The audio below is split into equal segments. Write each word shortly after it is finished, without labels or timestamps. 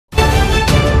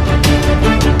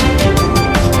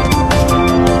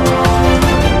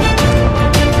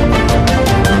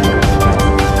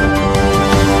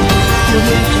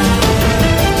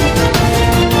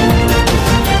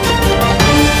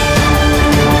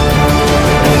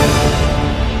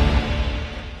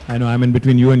I know I'm in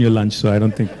between you and your lunch, so I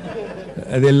don't think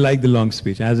they'll like the long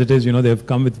speech. As it is, they've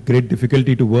come with great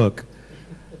difficulty to work.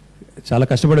 Chala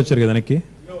kashtabadi vacharu kada nakki.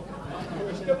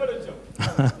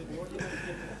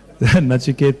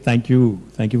 Nachiket, thank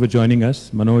you for joining us.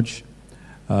 Manoj,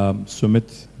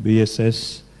 Sumit,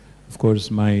 BSS, of course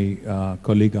my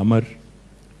colleague Amar,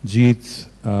 Jeet,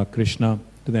 Krishna,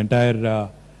 to the entire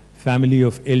family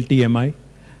of LTMI.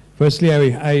 Firstly,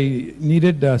 I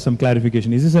needed some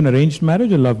clarification. Is this an arranged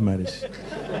marriage or love marriage?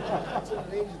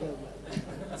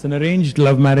 It's an arranged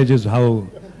love marriage is how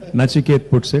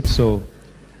Nachiket puts it. So,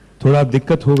 thoda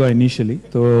dikkat hoga initially.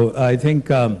 So, I think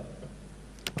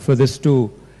for this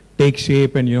to take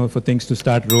shape and for things to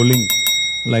start rolling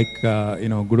like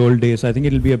good old days, I think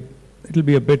it'll be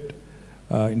a bit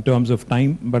in terms of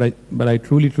time. But I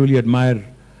truly admire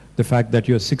the fact that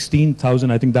you're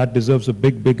 16,000. I think that deserves a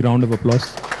big round of applause.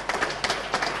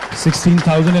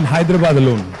 16,000 in Hyderabad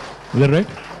alone. Is that right?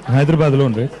 In Hyderabad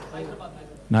alone, right?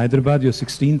 In Hyderabad, you're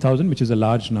 16,000, which is a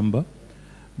large number.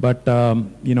 But,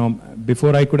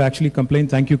 before I could actually complain,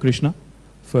 thank you, Krishna,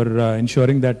 for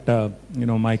ensuring that,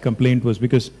 my complaint was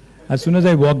because as soon as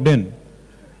I walked in,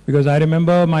 because I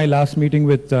remember my last meeting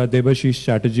with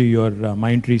𝙸𝚗𝚎𝚗𝚒, your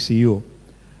Mindtree CEO,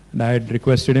 and I had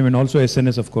requested him, and also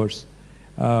SNS, of course,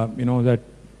 that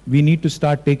we need to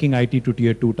start taking IT to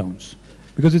tier 2 towns.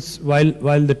 Because it's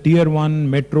while the tier 1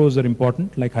 metros are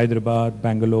important, like Hyderabad,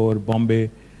 Bangalore, Bombay,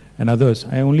 and others.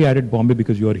 I only added Bombay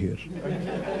because you're here.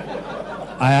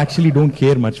 I actually don't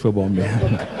care much for Bombay.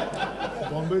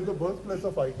 Bombay is the birthplace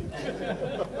of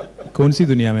IT. Kaun si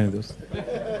duniya mein hai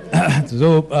dost?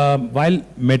 So while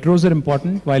metros are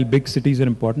important, while big cities are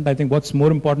important, I think what's more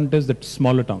important is the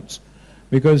smaller towns.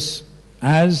 Because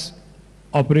as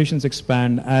operations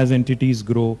expand, as entities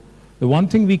grow, the one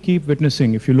thing we keep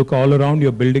witnessing, if you look all around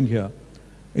your building here,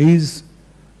 is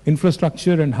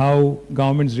infrastructure and how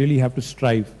governments really have to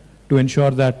strive to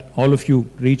ensure that all of you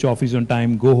reach office on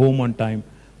time, go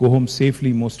home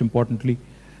safely, most importantly.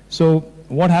 So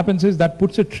what happens is that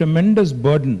puts a tremendous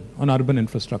burden on urban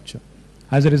infrastructure.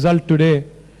 As a result, today,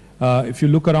 if you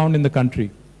look around in the country,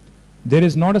 there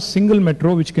is not a single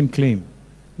metro which can claim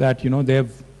that they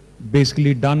have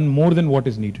basically done more than what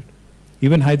is needed.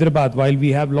 Even Hyderabad, while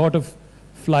we have a lot of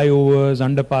flyovers,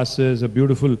 underpasses, a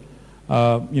beautiful,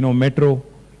 metro,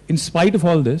 in spite of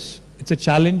all this, it's a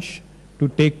challenge to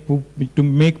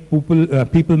make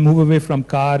people move away from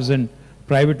cars and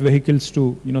private vehicles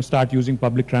to, start using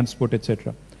public transport,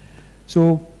 etc.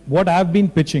 So what I've been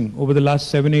pitching over the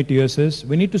last 7-8 years is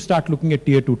we need to start looking at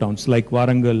tier 2 towns like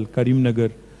Warangal,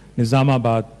 Karimnagar,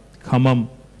 Nizamabad, Khammam,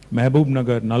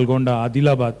 Mehboob-nagar, Nalgonda,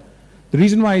 Adilabad. The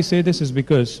reason why I say this is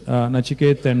because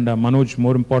Nachiket and Manoj,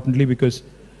 more importantly, because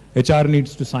HR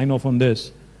needs to sign off on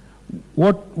this.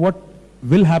 What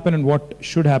will happen and what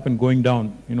should happen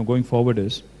going forward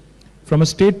is, from a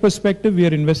state perspective, we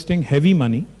are investing heavy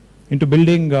money into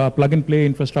building plug-and-play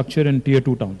infrastructure in tier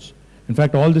 2 towns. In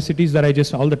fact, all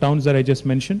the towns that I just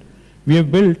mentioned, we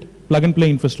have built plug-and-play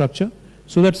infrastructure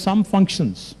so that some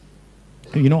functions,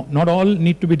 not all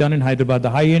need to be done in Hyderabad. The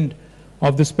high end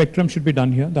of the spectrum should be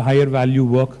done here. The higher value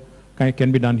work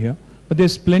can be done here. But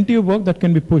there's plenty of work that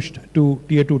can be pushed to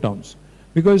tier 2 towns.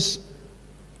 Because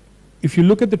if you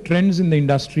look at the trends in the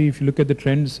industry, if you look at the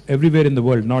trends everywhere in the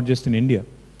world, not just in India,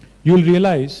 you'll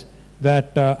realize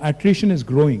that attrition is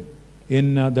growing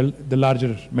in the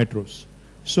larger metros.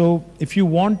 So if you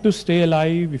want to stay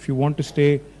alive, if you want to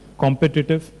stay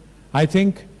competitive, I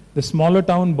think the smaller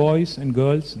town boys and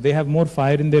girls, they have more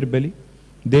fire in their belly.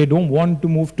 They don't want to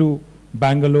move to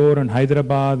Bangalore and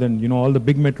Hyderabad and all the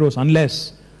big metros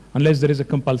unless there is a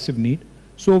compulsive need.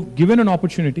 So given an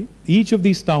opportunity, each of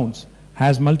these towns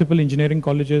has multiple engineering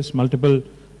colleges, multiple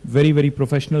very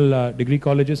professional degree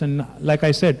colleges, and like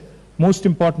I said, most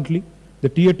importantly, the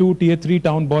tier 2, tier 3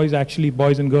 town boys, actually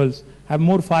boys and girls, have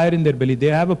more fire in their belly. They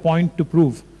have a point to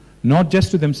prove, not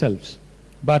just to themselves,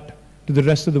 but to the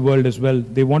rest of the world as well.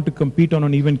 They want to compete on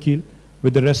an even keel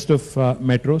with the rest of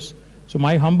metros. So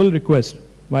my humble request,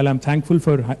 while I'm thankful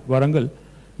for Warangal,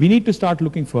 we need to start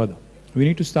looking further. We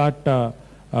need to start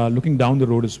looking down the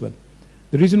road as well.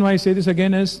 The reason why I say this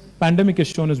again is, pandemic has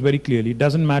shown us very clearly, it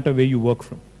doesn't matter where you work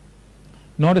from.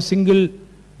 Not a single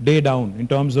day down in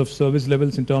terms of service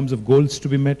levels, in terms of goals to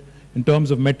be met, in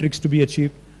terms of metrics to be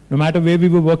achieved. No matter where we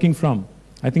were working from,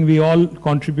 I think we all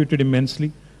contributed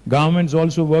immensely. Governments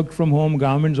also worked from home.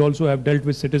 Governments also have dealt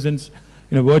with citizens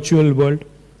in a virtual world.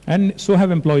 And so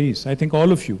have employees. I think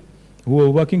all of you who are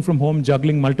working from home,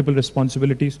 juggling multiple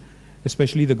responsibilities,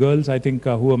 especially the girls, I think,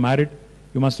 who are married,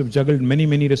 you must have juggled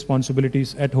many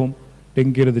responsibilities at home,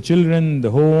 taking care of the children, the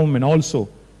home, and also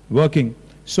working.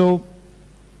 So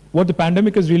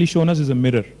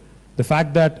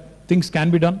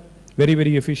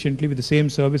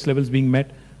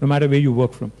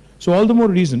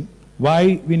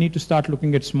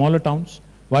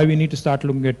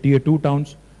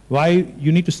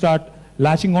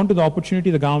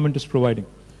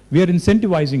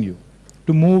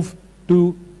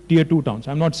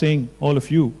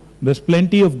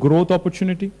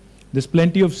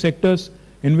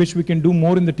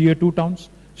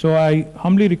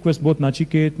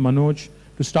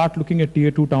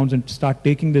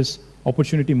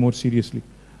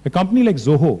A company like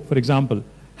Zoho, for example,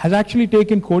 has actually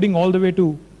taken coding all the way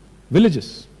to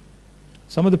villages.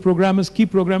 Some of the programmers, key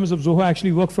programmers of Zoho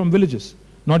actually work from villages,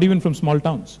 not even from small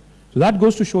towns. So that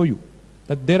goes to show you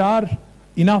that there are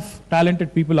enough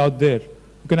talented people out there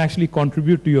who can actually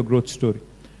contribute to your growth story.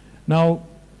 Now,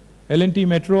 L&T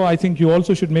Metro, I think you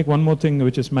also should make one more thing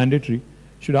which is mandatory. You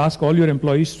should ask all your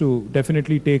employees to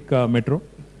definitely take Metro.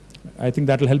 I think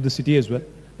that will help the city as well.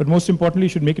 But most importantly, you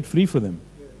should make it free for them.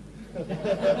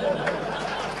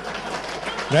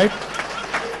 Right?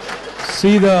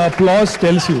 See, the applause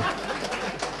tells you. You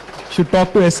should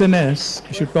talk to SNS.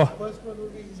 You should talk. First one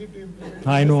would be easy to implement.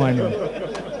 I know.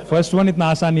 First one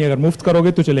itna आसान नहीं है. अगर मुफ्त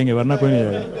करोगे तो चलेंगे, वरना कोई नहीं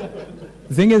जाएगा.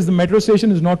 The thing is, the metro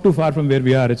station is not too far from where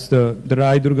we are. It's the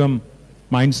Rai-Durgam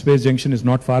Mindspace Junction is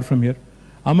not far from here.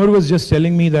 Amar was just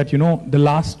telling me that, you know, the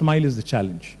last mile is the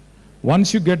challenge.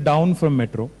 Once you get down from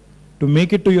metro, to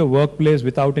make it to your workplace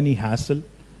without any hassle,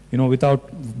 you know, without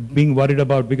being worried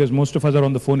about, because most of us are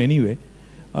on the phone anyway.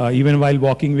 Even while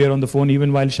walking, we are on the phone.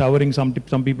 Even while showering, some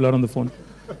people are on the phone.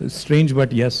 It's strange,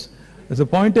 but yes. The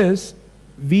point is,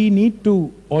 we need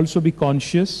to also be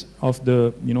conscious of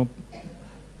the, you know,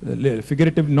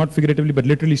 not figuratively, but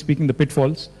literally speaking, the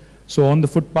pitfalls. So on the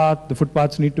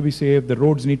footpaths need to be safe, the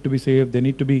roads need to be safe, there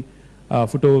need to be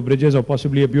foot over bridges or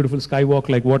possibly a beautiful skywalk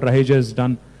like what 𝙤𝚎𝚗𝚎 has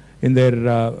done in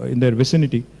their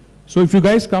vicinity. So if you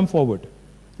guys come forward,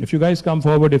 if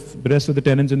the rest of the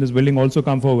tenants in this building also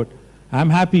come forward, I'm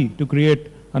happy to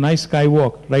create a nice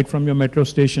skywalk right from your metro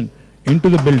station into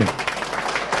the building.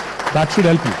 That should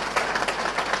help you.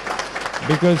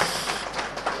 Because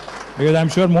I'm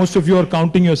sure most of you are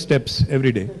counting your steps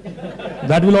every day.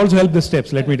 That will also help the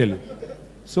steps, let me tell you.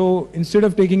 So instead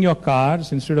of taking your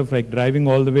cars, instead of like driving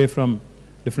all the way from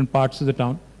different parts of the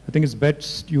town, I think it's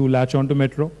best you latch onto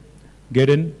metro, get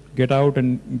in, get out,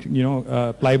 and you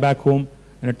know, fly back home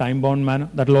in a time-bound manner.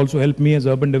 That will also help me as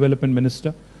Urban Development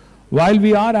Minister. While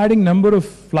we are adding number of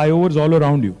flyovers all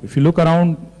around you, if you look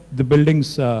around the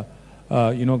building's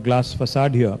you know, glass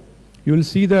facade here, you will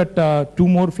see that 2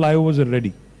 more flyovers are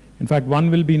ready. In fact, one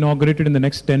will be inaugurated in the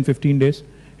next 10-15 days.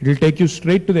 It will take you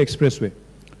straight to the expressway.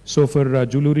 So for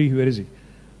Juluri, where is he?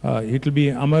 It will be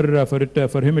Amar, for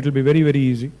him it will be very, very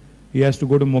easy. He has to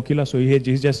go to Mokila, so he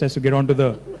just has to get onto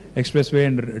the expressway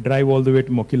and drive all the way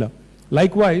to Mokila.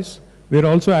 Likewise, we are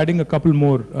also adding a couple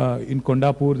more. In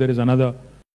Kondapur, there is another.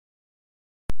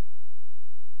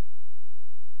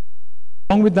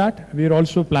 Along with that, we are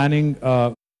also planning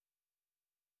a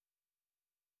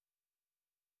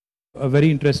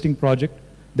very interesting project,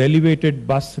 the elevated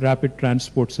bus rapid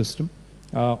transport system,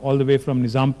 all the way from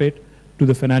Nizampet to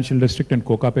the financial district and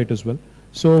Kokapet as well.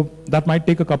 So that might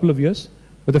take a couple of years.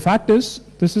 But the fact is,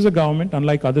 this is a government,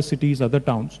 unlike other cities, other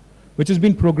towns, which has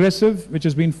been progressive, which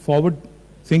has been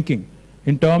forward-thinking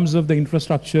in terms of the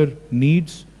infrastructure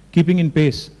needs, keeping in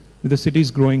pace with the city's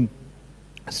growing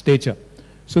stature.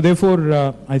 So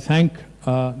therefore, I thank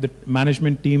the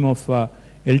management team of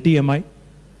LTMI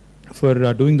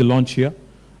for doing the launch here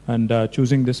and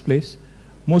choosing this place.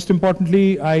 Most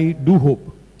importantly, I do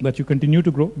hope that you continue to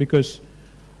grow, because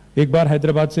एक बार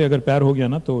हैदराबाद से अगर प्यार हो गया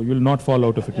ना, तो you will not fall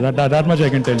out of it. That much I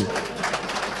can tell you.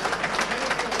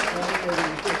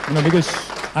 You know, because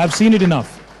I've seen it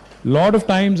enough. Lot of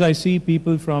times I see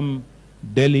people from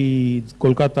Delhi,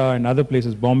 Kolkata and other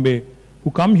places, Bombay,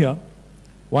 who come here.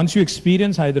 Once you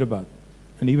experience Hyderabad,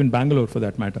 and even Bangalore for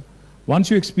that matter,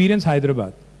 once you experience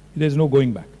Hyderabad, there's no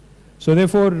going back. So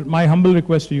therefore, my humble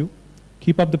request to you,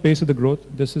 keep up the pace of the growth.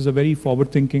 This is a very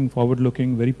forward-thinking,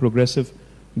 forward-looking, very progressive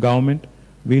government.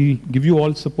 We'll give you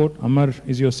all support. Amar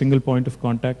is your single point of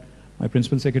contact. My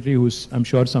principal secretary, who's, I'm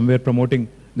sure, somewhere promoting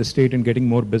the state and getting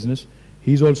more business.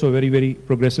 He's also a very, very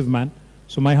progressive man.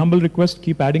 So my humble request,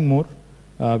 keep adding more.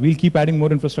 We'll keep adding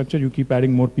more infrastructure. You keep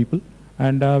adding more people.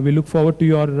 And we look forward to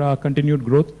your continued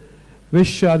growth.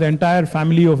 Wish the entire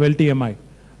family of LTMI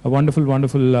a wonderful,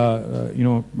 wonderful,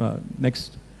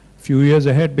 next few years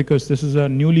ahead, because this is a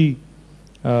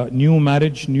new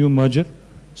marriage, new merger.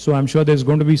 So I'm sure there's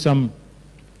going to be some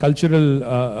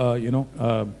cultural,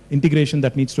 integration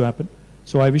that needs to happen.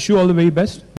 So I wish you all the very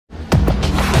best.